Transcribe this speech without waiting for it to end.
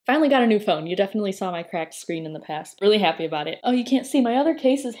Finally got a new phone. You definitely saw my cracked screen in the past. Really happy about it. Oh, you can't see my other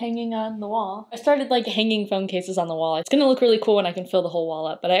case is hanging on the wall. I started like hanging phone cases on the wall. It's gonna look really cool when I can fill the whole wall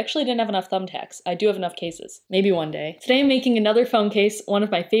up, but I actually didn't have enough thumbtacks. I do have enough cases. Maybe one day. Today I'm making another phone case, one of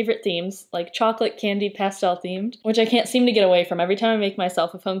my favorite themes, like chocolate candy pastel themed, which I can't seem to get away from. Every time I make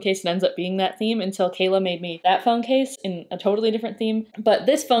myself a phone case, it ends up being that theme until Kayla made me that phone case in a totally different theme. But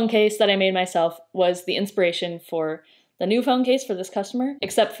this phone case that I made myself was the inspiration for the new phone case for this customer,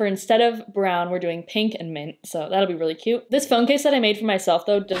 except for instead of brown, we're doing pink and mint, so that'll be really cute. This phone case that I made for myself,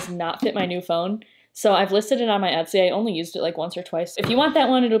 though, does not fit my new phone, so I've listed it on my Etsy. I only used it like once or twice. If you want that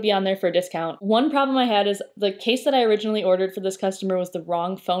one, it'll be on there for a discount. One problem I had is the case that I originally ordered for this customer was the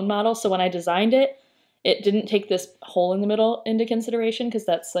wrong phone model, so when I designed it, it didn't take this hole in the middle into consideration because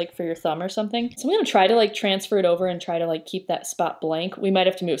that's like for your thumb or something. So I'm gonna try to like transfer it over and try to like keep that spot blank. We might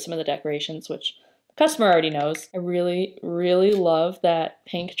have to move some of the decorations, which the customer already knows. I really, really love that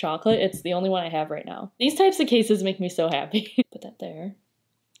pink chocolate. It's the only one I have right now. These types of cases make me so happy. Put that there.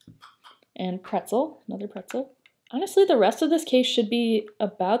 And pretzel, another pretzel. Honestly, the rest of this case should be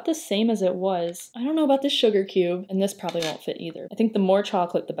about the same as it was. I don't know about this sugar cube, and this probably won't fit either. I think the more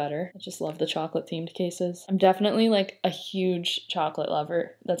chocolate, the better. I just love the chocolate themed cases. I'm definitely like a huge chocolate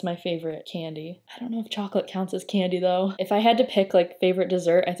lover. That's my favorite candy. I don't know if chocolate counts as candy though. If I had to pick like favorite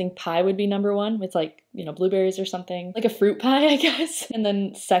dessert, I think pie would be number one with like, you know, blueberries or something. Like a fruit pie, I guess. And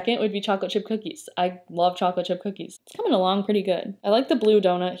then second would be chocolate chip cookies. I love chocolate chip cookies. It's coming along pretty good. I like the blue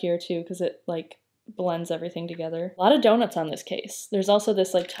donut here too, because it like blends everything together. A lot of donuts on this case. There's also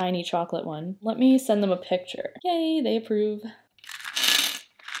this like tiny chocolate one. Let me send them a picture. Yay, they approve.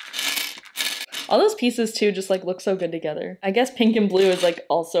 All those pieces too just like look so good together. I guess pink and blue is like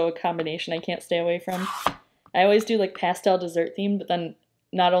also a combination I can't stay away from. I always do like pastel dessert theme, but then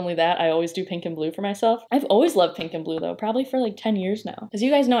not only that, I always do pink and blue for myself. I've always loved pink and blue though, probably for like 10 years now. As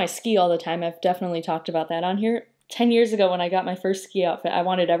you guys know, I ski all the time. I've definitely talked about that on here. 10 years ago when I got my first ski outfit, I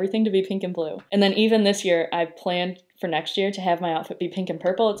wanted everything to be pink and blue. And then even this year, I planned for next year to have my outfit be pink and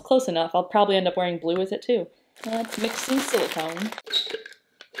purple. It's close enough. I'll probably end up wearing blue with it too. Let's mix some silicone.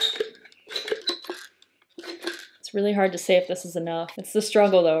 It's really hard to say if this is enough. It's the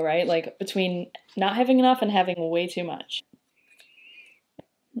struggle though, right? Like between not having enough and having way too much.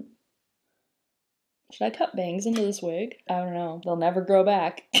 Should I cut bangs into this wig? I don't know. They'll never grow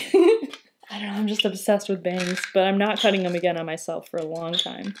back. I don't know, I'm just obsessed with bangs, but I'm not cutting them again on myself for a long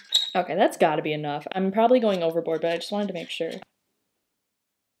time. Okay, that's gotta be enough. I'm probably going overboard, but I just wanted to make sure.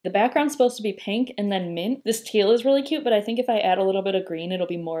 The background's supposed to be pink and then mint. This teal is really cute, but I think if I add a little bit of green, it'll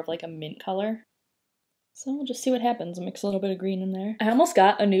be more of like a mint color. So we'll just see what happens. I'll mix a little bit of green in there. I almost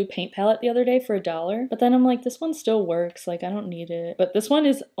got a new paint palette the other day for $1, but then I'm like, this one still works. Like, I don't need it. But this one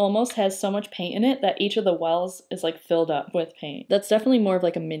is almost has so much paint in it that each of the wells is like filled up with paint. That's definitely more of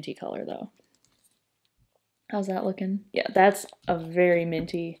like a minty color though. How's that looking? Yeah, that's a very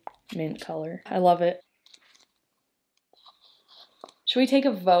minty mint color. I love it. Should we take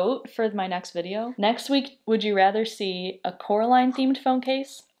a vote for my next video? Next week, would you rather see a Coraline themed phone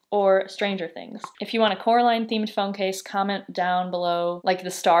case or Stranger Things? If you want a Coraline themed phone case, comment down below like the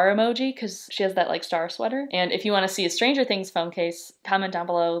star emoji because she has that like star sweater. And if you want to see a Stranger Things phone case, comment down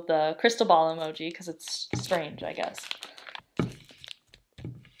below the crystal ball emoji because it's strange, I guess.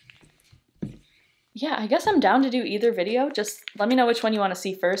 Yeah, I guess I'm down to do either video. Just let me know which one you want to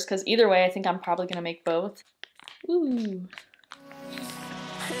see first, because either way, I think I'm probably going to make both. Ooh.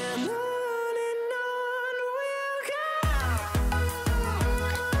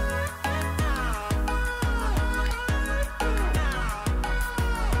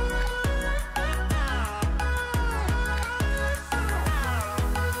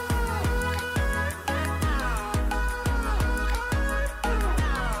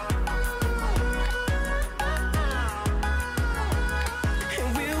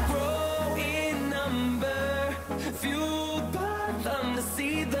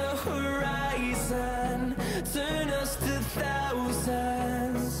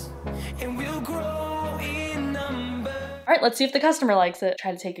 All right, let's see if the customer likes it.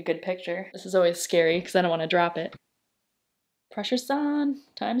 Try to take a good picture. This is always scary because I don't want to drop it. Pressure's on.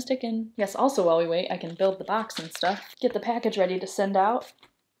 Time's ticking. Yes, also while we wait, I can build the box and stuff. Get the package ready to send out.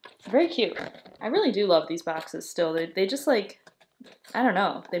 Very cute. I really do love these boxes still. They just like, I don't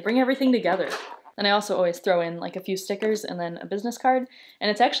know, they bring everything together. And I also always throw in like a few stickers and then a business card. And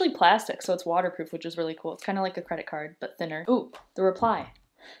it's actually plastic, so it's waterproof, which is really cool. It's kind of like a credit card, but thinner. Ooh, the reply.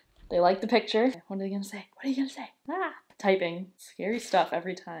 They like the picture. What are they gonna say? What are you gonna say? Ah! Typing. Scary stuff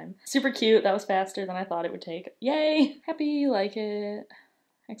every time. Super cute. That was faster than I thought it would take. Yay! Happy you like it.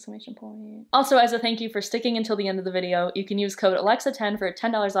 Exclamation point. Also, as a thank you for sticking until the end of the video, you can use code Alexa10 for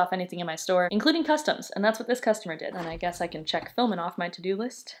 $10 off anything in my store, including customs, and that's what this customer did. And I guess I can check filming off my to-do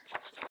list.